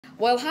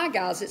Well, hi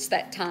guys, it's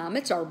that time.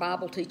 It's our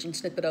Bible teaching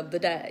snippet of the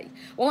day.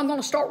 Well, I'm going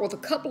to start with a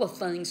couple of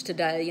things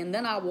today, and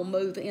then I will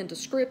move into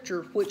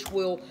Scripture, which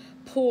will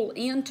pull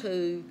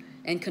into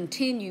and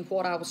continue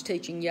what I was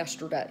teaching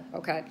yesterday,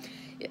 okay?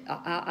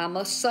 I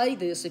must say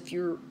this,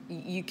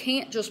 you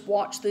can't just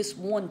watch this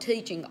one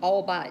teaching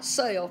all by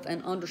itself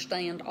and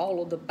understand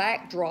all of the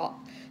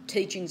backdrop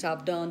teachings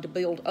I've done to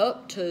build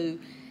up to,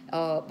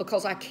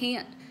 because I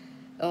can't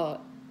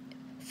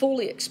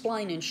fully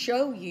explain and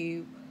show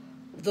you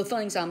the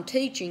things I'm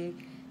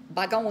teaching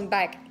by going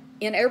back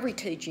in every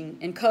teaching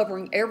and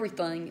covering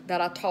everything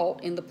that I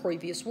taught in the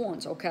previous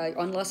ones, okay,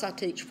 unless I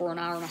teach for an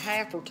hour and a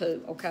half or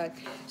two, okay.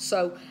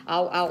 So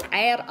I'll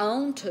add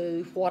on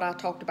to what I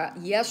talked about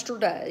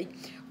yesterday,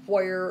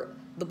 where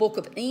the book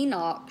of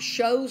Enoch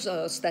shows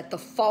us that the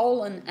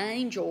fallen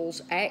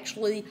angels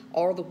actually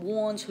are the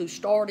ones who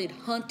started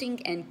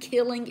hunting and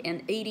killing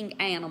and eating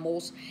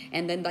animals,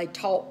 and then they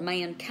taught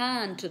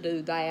mankind to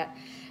do that.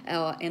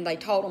 And they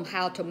taught them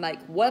how to make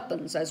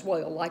weapons as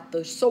well, like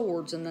the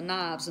swords and the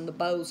knives and the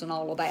bows and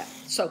all of that.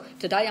 So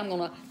today I'm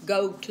going to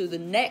go to the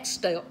next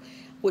step,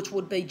 which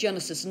would be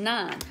Genesis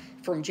 9.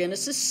 From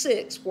Genesis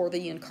 6, where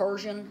the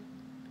incursion,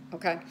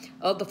 okay,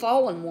 of the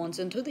fallen ones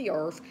into the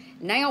earth.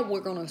 Now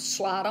we're going to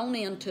slide on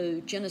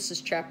into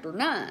Genesis chapter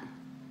 9.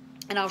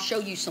 And I'll show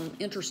you some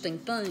interesting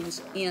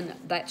things in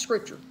that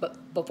scripture. But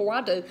before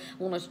I do,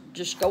 I want to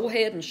just go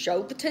ahead and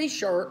show the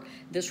T-shirt.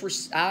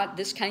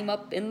 This came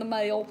up in the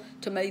mail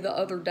to me the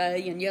other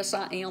day, and yes,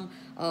 I am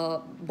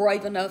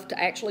brave enough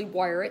to actually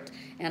wear it.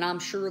 And I'm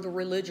sure the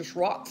religious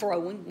rock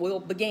throwing will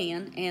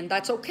begin, and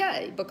that's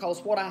okay,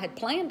 because what I had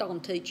planned on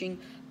teaching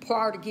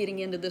prior to getting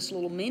into this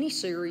little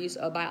mini-series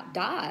about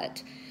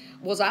diet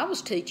was I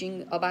was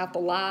teaching about the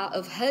lie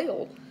of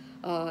hell.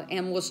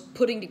 And was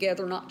putting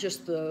together not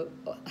just the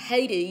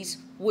Hades,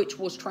 which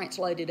was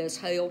translated as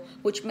hell,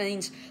 which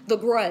means the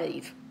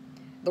grave,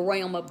 the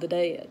realm of the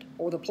dead,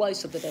 or the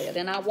place of the dead.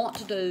 And I want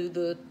to do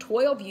the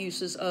 12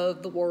 uses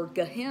of the word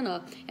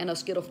Gehenna and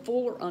us get a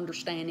fuller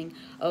understanding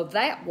of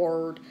that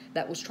word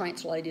that was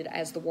translated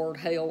as the word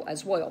hell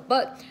as well.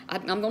 But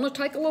I'm going to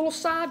take a little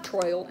side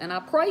trail, and I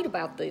prayed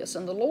about this.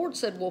 And the Lord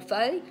said, well,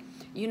 Faye,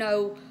 you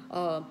know,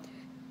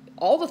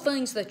 all the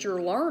things that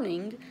you're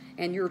learning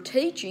and you're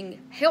teaching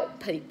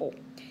help people.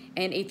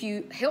 And if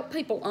you help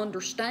people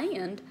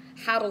understand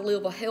how to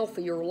live a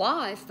healthier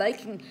life, they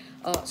can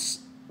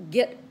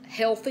get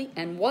healthy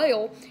and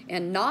well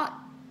and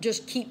not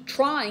just keep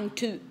trying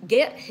to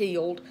get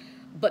healed,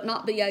 but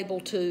not be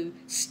able to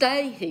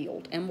stay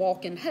healed and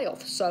walk in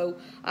health. So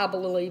I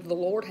believe the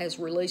Lord has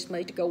released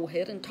me to go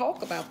ahead and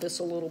talk about this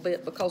a little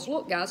bit, because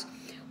look, guys,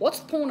 what's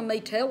the point of me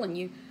telling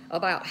you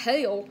about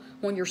hell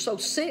when you're so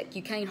sick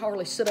you can't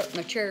hardly sit up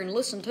in a chair and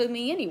listen to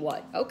me anyway?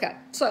 Okay,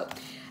 so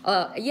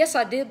yes,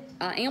 I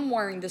am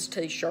wearing this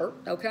T-shirt,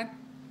 okay?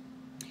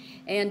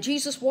 And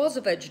Jesus was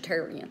a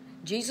vegetarian.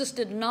 Jesus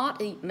did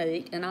not eat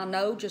meat, and I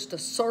know just a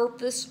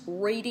surface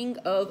reading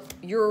of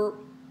your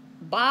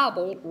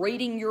Bible,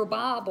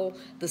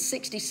 the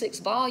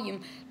 66th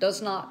volume,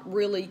 does not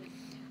really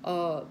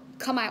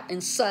come out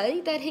and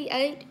say that he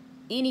ate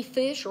any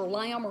fish or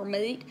lamb or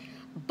meat,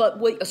 but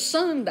we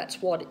assume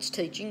that's what it's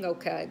teaching,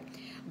 okay?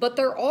 But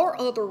there are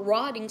other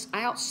writings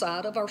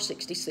outside of our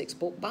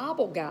 66-book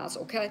Bible, guys,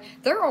 okay?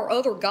 There are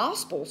other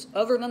Gospels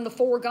other than the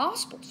 4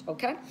 Gospels,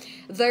 okay?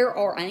 There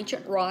are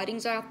ancient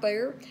writings out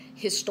there,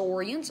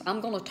 historians. I'm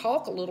going to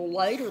talk a little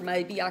later,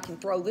 maybe I can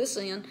throw this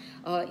in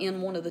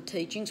one of the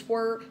teachings,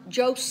 where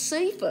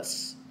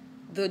Josephus,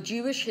 the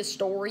Jewish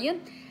historian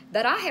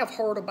that I have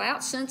heard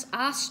about since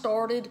I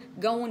started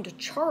going to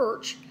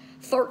church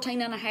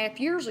 13 and a half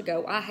years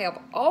ago. I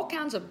have all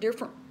kinds of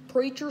different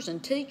preachers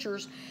and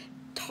teachers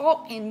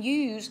talk and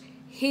use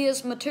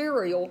his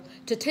material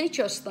to teach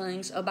us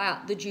things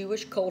about the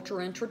Jewish culture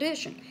and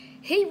tradition.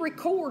 He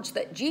records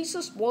that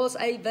Jesus was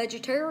a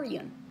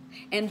vegetarian,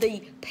 and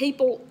the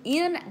people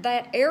in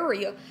that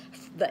area,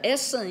 the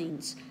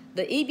Essenes,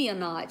 the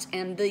Ebionites,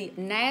 and the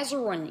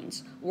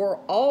Nazarenes, were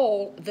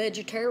all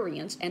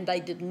vegetarians, and they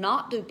did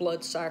not do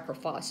blood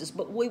sacrifices,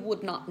 but we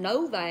would not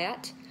know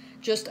that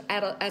just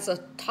as a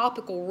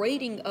topical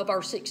reading of our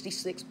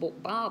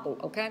 66-book Bible,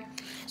 okay?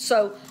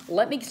 So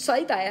let me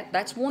say that.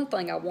 That's one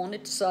thing I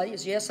wanted to say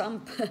is, yes,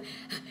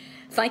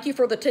 thank you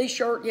for the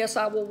T-shirt. Yes,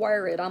 I will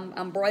wear it.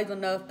 I'm brave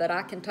enough that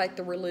I can take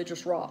the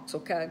religious rocks,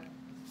 okay?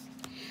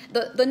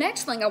 The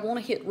next thing I want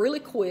to hit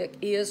really quick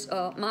is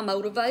my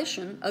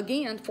motivation,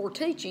 again, for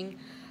teaching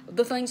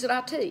the things that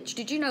I teach.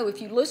 Did you know,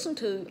 if you listen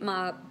to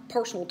my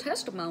personal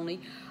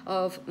testimony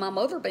of my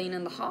mother being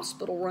in the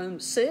hospital room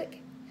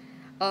sick,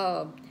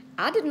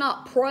 I did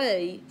not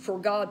pray for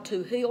God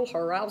to heal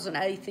her. I was an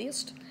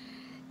atheist.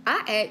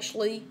 I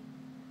actually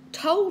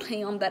told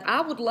him that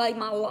I would lay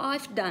my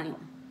life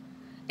down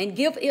and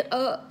give it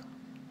up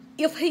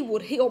if he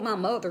would heal my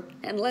mother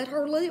and let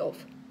her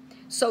live.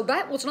 So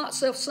that was not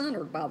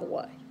self-centered, by the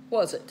way,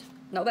 was it?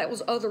 No, that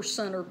was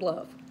other-centered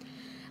love.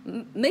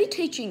 Me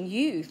teaching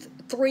youth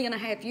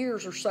 3.5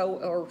 years or so,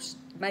 or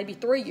maybe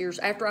 3 years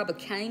after I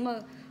became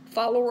a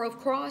follower of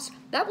Christ,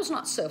 that was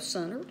not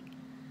self-centered.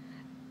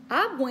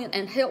 I went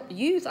and helped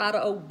youth out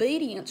of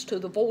obedience to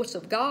the voice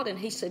of God, and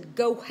he said,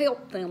 go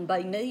help them,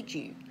 they need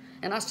you.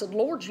 And I said,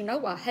 Lord, you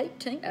know I hate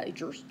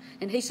teenagers.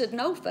 And he said,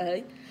 no,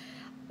 Faye,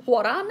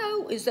 what I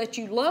know is that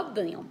you love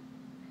them,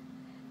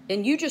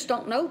 and you just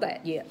don't know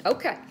that yet.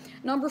 Okay,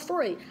 number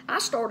 3, I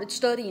started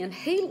studying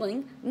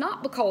healing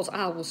not because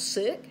I was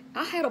sick.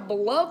 I had a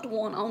beloved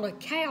one on a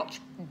couch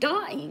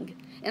dying,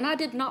 and I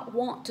did not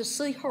want to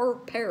see her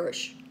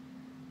perish.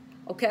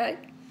 Okay?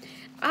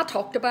 I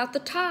talked about the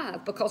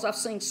tithe because I've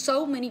seen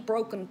so many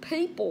broken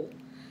people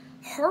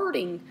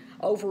hurting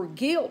over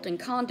guilt and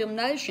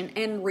condemnation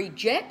and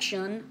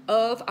rejection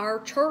of our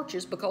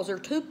churches because they're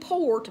too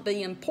poor to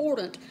be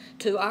important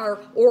to our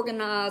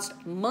organized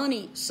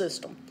money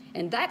system.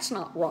 And that's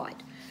not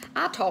right.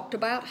 I talked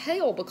about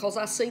hell because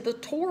I see the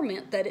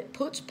torment that it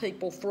puts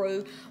people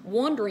through,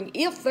 wondering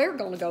if they're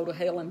going to go to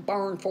hell and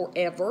burn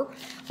forever,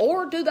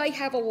 or do they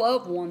have a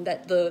loved one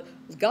that the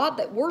God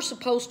that we're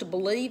supposed to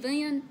believe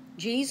in,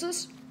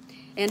 Jesus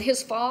and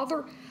his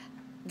Father,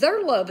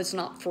 their love is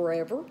not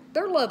forever,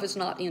 their love is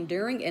not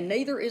enduring, and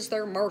neither is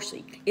their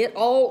mercy. It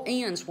all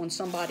ends when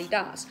somebody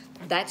dies.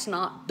 That's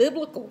not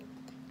biblical.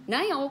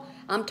 Now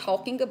I'm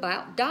talking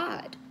about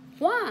died.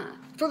 Why?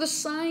 For the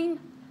same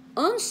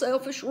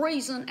unselfish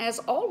reason as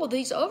all of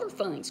these other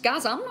things.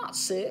 Guys, I'm not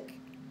sick.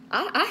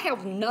 I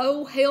have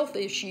no health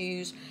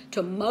issues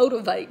to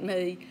motivate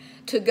me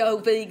to go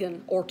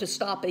vegan or to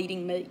stop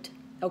eating meat.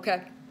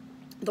 Okay?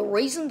 The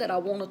reason that I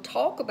want to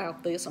talk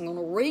about this, I'm going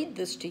to read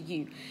this to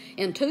you.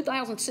 In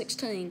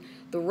 2016,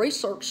 the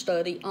research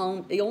study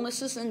on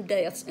illnesses and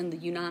deaths in the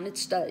United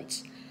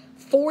States,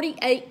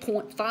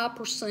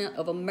 48.5%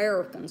 of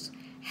Americans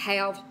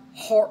have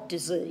heart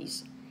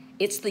disease.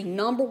 It's the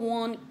number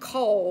 1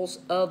 cause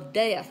of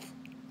death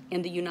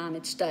in the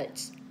United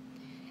States.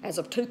 As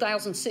of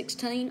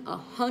 2016,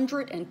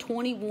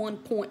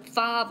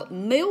 121.5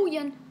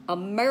 million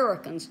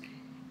Americans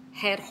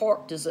had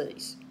heart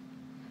disease.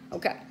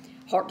 Okay,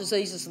 heart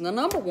disease is the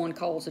number 1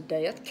 cause of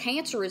death.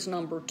 Cancer is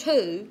number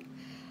 2.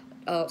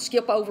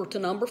 Skip over to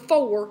number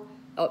 4.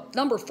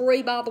 Number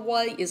 3, by the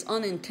way, is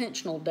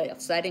unintentional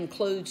deaths. That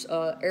includes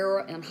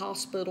error in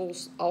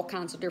hospitals, all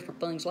kinds of different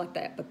things like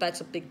that, but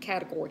that's a big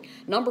category.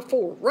 Number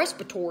 4,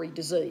 respiratory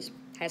disease.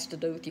 Has to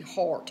do with your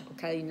heart,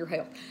 okay, and your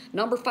health.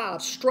 Number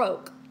 5,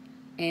 stroke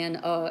and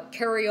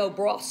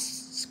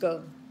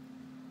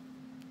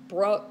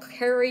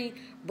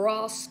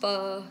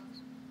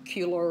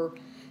cardiovascular,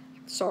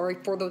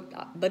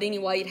 but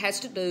anyway, it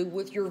has to do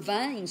with your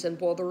veins and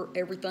whether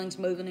everything's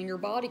moving in your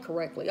body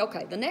correctly.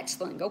 Okay, the next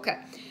thing, okay.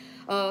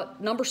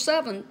 Number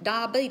 7,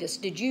 diabetes.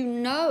 Did you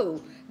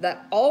know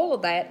that all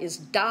of that is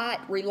diet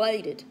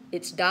related?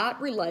 It's diet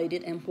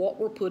related and what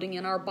we're putting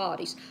in our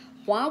bodies.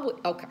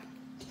 Okay.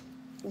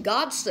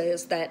 God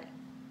says that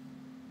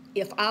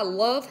if I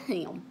love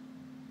him,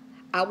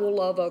 I will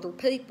love other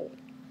people.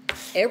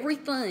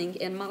 Everything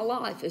in my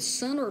life is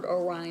centered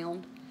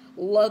around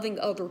loving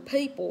other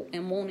people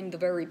and wanting the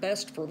very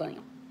best for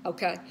them.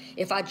 Okay?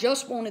 If I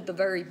just wanted the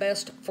very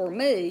best for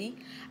me,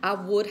 I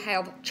would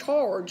have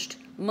charged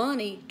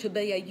money to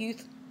be a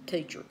youth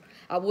teacher.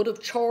 I would have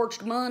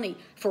charged money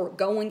for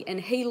going and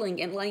healing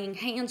and laying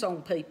hands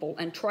on people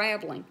and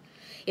traveling.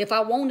 If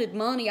I wanted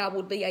money, I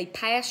would be a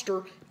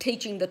pastor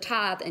teaching the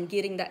tithe and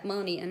getting that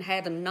money and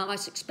having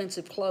nice,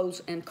 expensive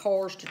clothes and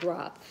cars to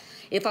drive.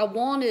 If I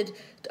wanted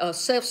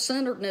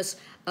self-centeredness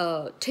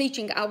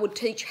teaching, I would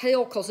teach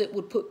hell because it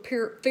would put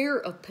fear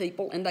of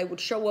people and they would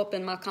show up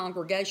in my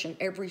congregation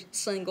every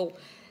single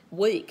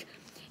week.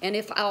 And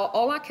if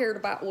all I cared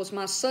about was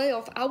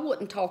myself, I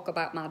wouldn't talk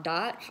about my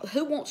diet.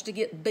 Who wants to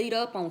get beat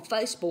up on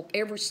Facebook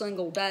every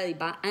single day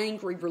by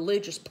angry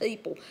religious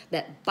people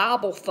that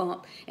Bible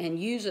thump and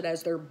use it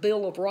as their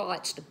Bill of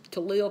Rights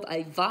to live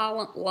a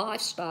violent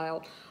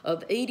lifestyle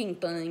of eating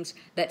things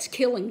that's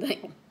killing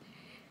them?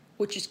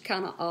 Which is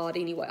kind of odd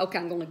anyway. Okay,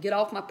 I'm going to get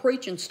off my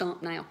preaching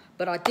stump now,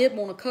 but I did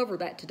want to cover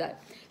that today.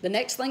 The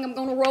next thing I'm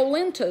going to roll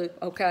into,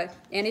 okay,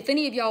 and if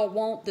any of y'all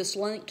want this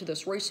link to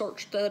this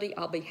research study,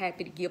 I'll be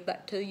happy to give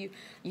that to you.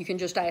 You can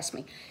just ask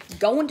me.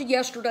 Going to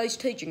yesterday's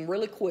teaching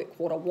really quick,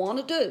 what I want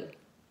to do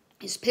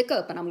is pick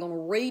up, and I'm going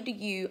to read to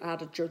you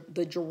out of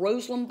the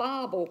Jerusalem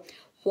Bible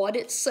what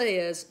it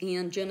says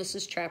in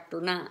Genesis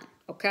chapter 9,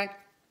 okay?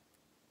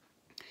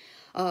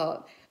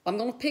 I'm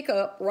going to pick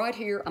up right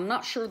here. I'm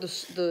not sure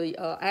the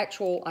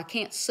actual, I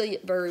can't see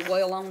it very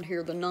well on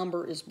here. The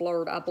number is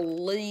blurred. I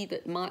believe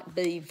it might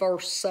be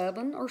verse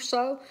 7 or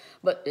so,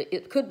 but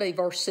it could be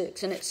verse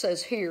 6. And it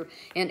says here,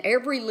 and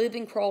every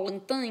living, crawling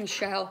thing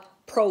shall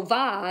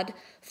provide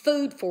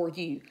food for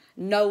you,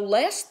 no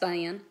less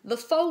than the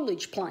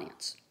foliage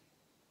plants.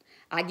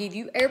 I give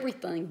you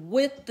everything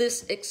with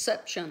this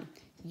exception.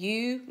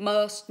 You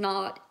must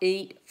not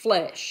eat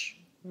flesh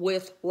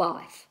with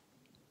life,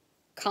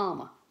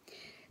 comma.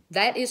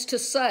 That is to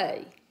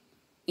say,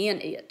 in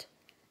it.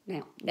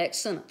 Now, next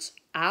sentence.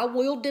 I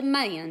will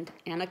demand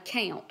an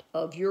account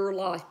of your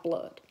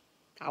lifeblood.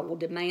 I will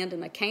demand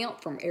an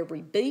account from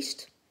every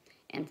beast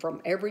and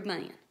from every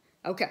man.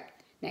 Okay,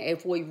 Now,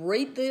 if we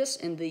read this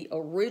in the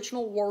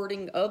original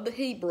wording of the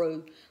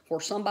Hebrew, where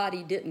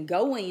somebody didn't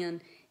go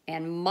in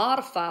and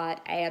modify it,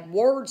 add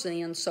words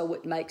in so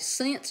it makes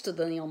sense to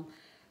them,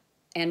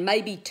 and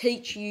maybe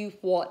teach you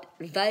what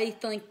they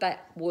think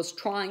that was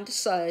trying to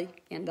say,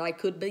 and they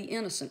could be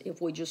innocent.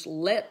 If we just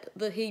let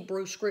the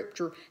Hebrew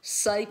Scripture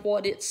say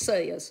what it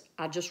says,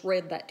 I just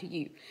read that to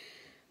you.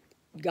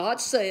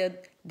 God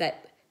said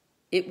that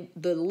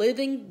the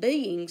living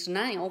beings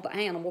now, the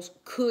animals,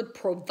 could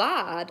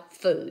provide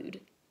food,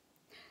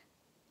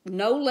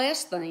 no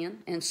less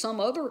than, and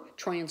some other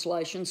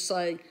translations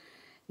say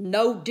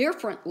no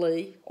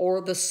differently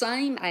or the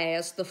same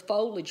as the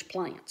foliage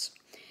plants.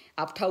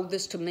 I've told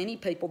this to many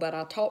people that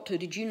I talk to.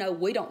 Did you know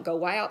we don't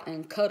go out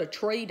and cut a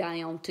tree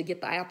down to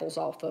get the apples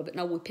off of it?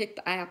 No, we pick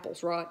the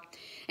apples, right?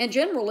 And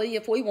generally,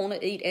 if we want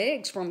to eat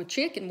eggs from a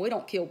chicken, we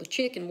don't kill the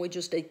chicken, we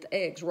just eat the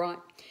eggs, right?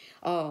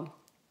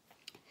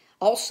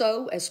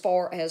 Also, as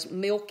far as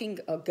milking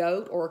a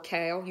goat or a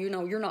cow, you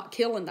know, you're not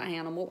killing the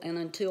animal, and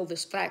until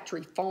this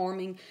factory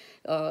farming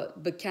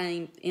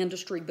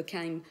industry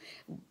became,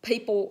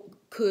 people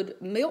could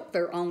milk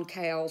their own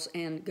cows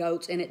and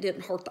goats, and it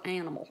didn't hurt the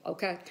animal,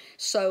 okay?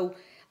 So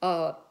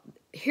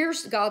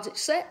here's God's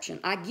exception.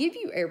 I give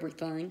you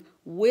everything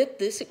with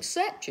this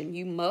exception.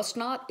 You must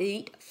not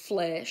eat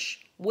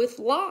flesh with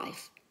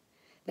life.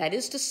 That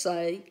is to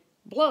say,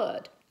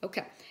 blood.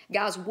 Okay,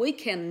 guys, we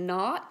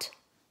cannot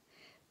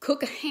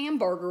cook a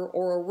hamburger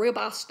or a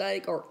ribeye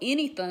steak or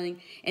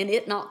anything and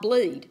it not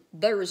bleed.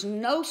 There is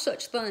no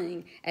such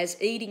thing as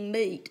eating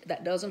meat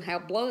that doesn't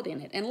have blood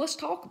in it. And let's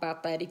talk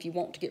about that if you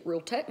want to get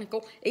real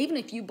technical. Even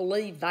if you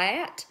believe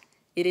that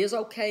it is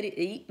okay to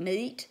eat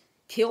meat,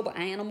 kill the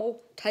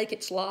animal, take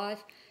its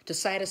life to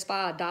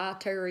satisfy a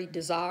dietary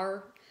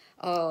desire,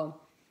 not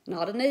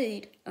a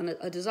need,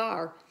 a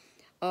desire.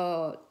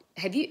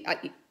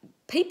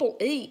 People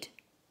eat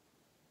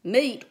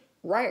meat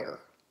rare.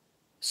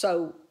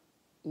 So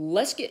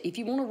if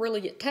you want to really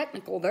get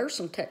technical, there's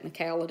some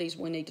technicalities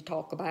we need to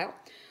talk about.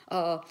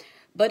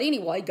 But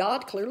anyway,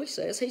 God clearly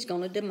says He's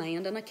going to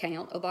demand an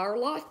account of our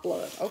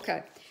lifeblood.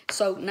 Okay,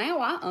 so now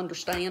I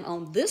understand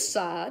on this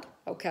side,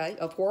 okay,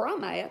 of where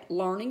I'm at,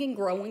 learning and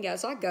growing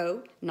as I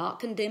go,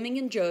 not condemning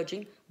and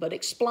judging, but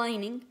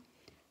explaining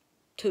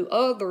to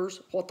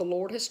others what the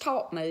Lord has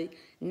taught me.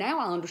 Now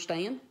I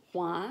understand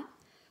why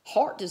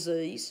heart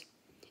disease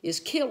is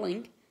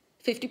killing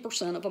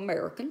 50% of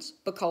Americans,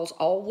 because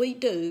all we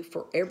do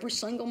for every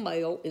single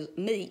meal is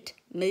meat.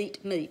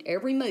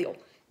 Every meal,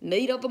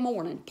 meat of the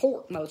morning,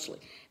 pork mostly,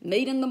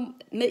 meat in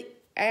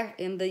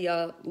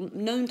the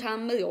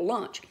noontime meal,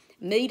 lunch,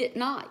 meat at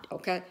night.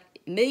 Okay,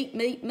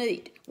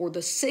 meat. We're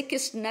the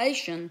sickest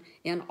nation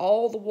in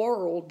all the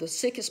world, the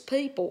sickest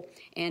people,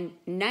 and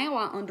now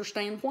I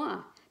understand why.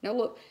 Now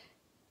look,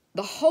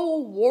 the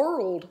whole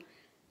world,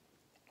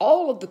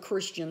 all of the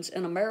Christians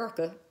in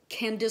America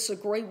can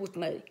disagree with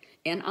me,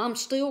 and I'm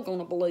still going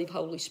to believe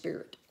Holy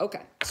Spirit.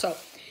 Okay, so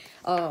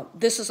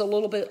this is a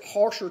little bit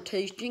harsher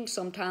teaching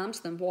sometimes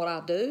than what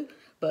I do,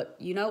 but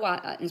you know,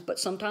 but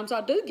sometimes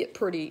I do get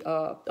pretty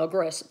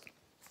aggressive,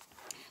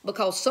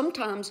 because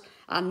sometimes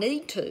I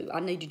need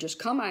to just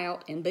come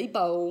out and be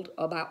bold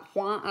about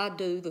why I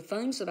do the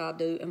things that I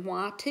do and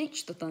why I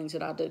teach the things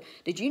that I do.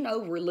 Did you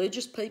know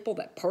religious people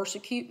that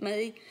persecute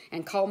me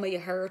and call me a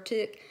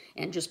heretic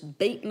and just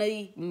beat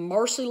me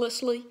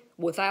mercilessly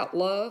without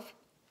love,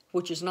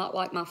 which is not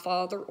like my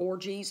Father or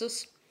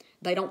Jesus?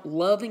 They don't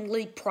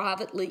lovingly,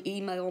 privately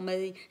email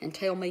me and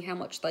tell me how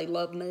much they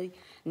love me.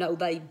 No,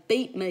 they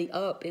beat me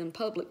up in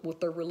public with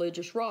their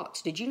religious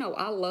rocks. Did you know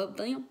I love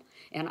them?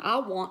 And I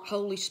want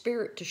Holy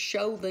Spirit to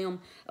show them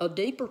a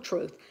deeper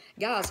truth.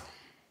 Guys,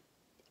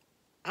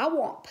 I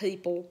want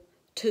people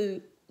to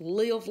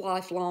live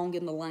life long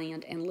in the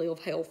land and live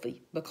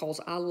healthy, because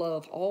I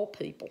love all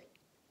people,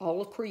 all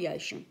of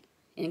creation,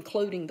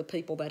 including the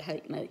people that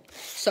hate me.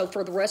 So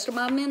for the rest of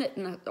my minute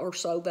or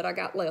so that I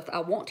got left, I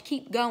want to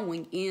keep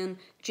going in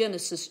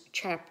Genesis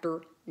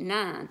chapter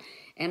 9.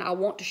 And I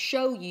want to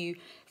show you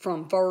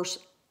from verse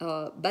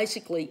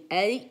basically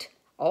 8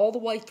 all the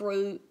way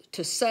through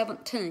to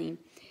 17.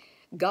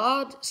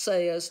 God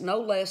says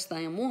no less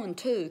than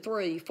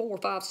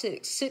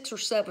 6 or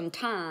 7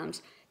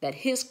 times that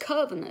His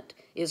covenant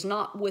is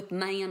not with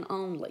man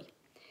only.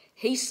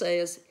 He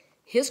says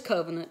His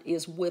covenant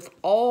is with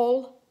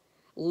all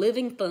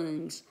living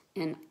things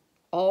and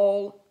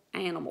all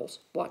animals.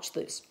 Watch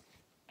this.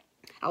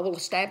 I will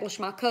establish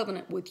my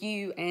covenant with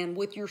you and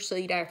with your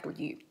seed after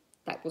you.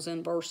 That was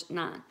in verse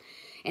 9.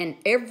 And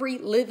every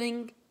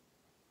living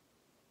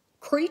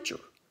creature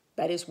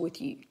that is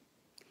with you,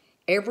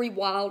 every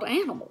wild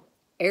animal,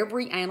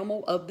 every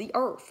animal of the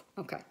earth.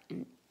 Okay,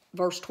 in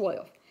verse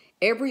 12.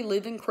 Every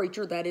living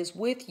creature that is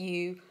with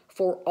you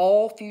for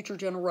all future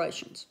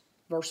generations.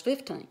 Verse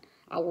 15.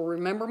 I will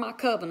remember my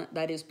covenant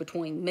that is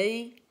between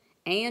me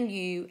and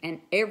you and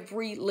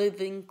every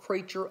living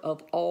creature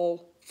of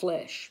all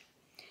flesh.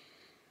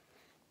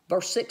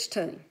 Verse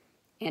 16.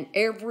 And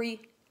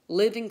every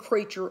living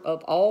creature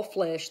of all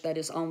flesh that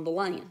is on the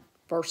land.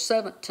 Verse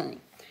 17.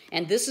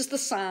 And this is the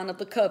sign of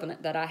the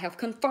covenant that I have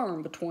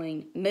confirmed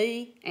between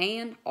me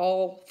and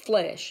all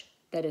flesh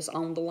that is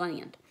on the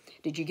land.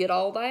 Did you get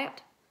all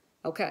that?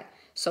 Okay,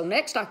 so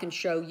next I can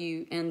show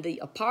you in the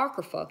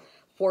Apocrypha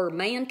where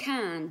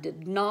mankind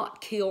did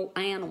not kill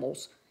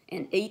animals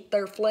and eat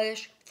their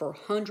flesh for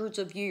hundreds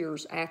of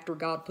years after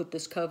God put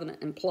this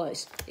covenant in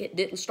place. It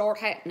didn't start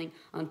happening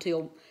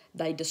until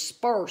they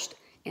dispersed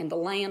and the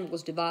land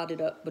was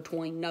divided up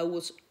between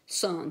Noah's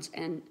sons,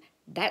 and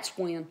that's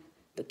when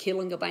the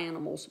killing of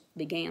animals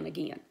began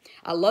again.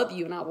 I love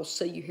you, and I will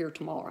see you here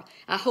tomorrow.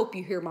 I hope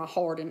you hear my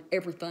heart in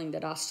everything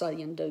that I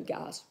say and do,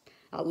 guys.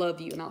 I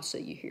love you, and I'll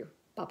see you here.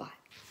 Bye-bye.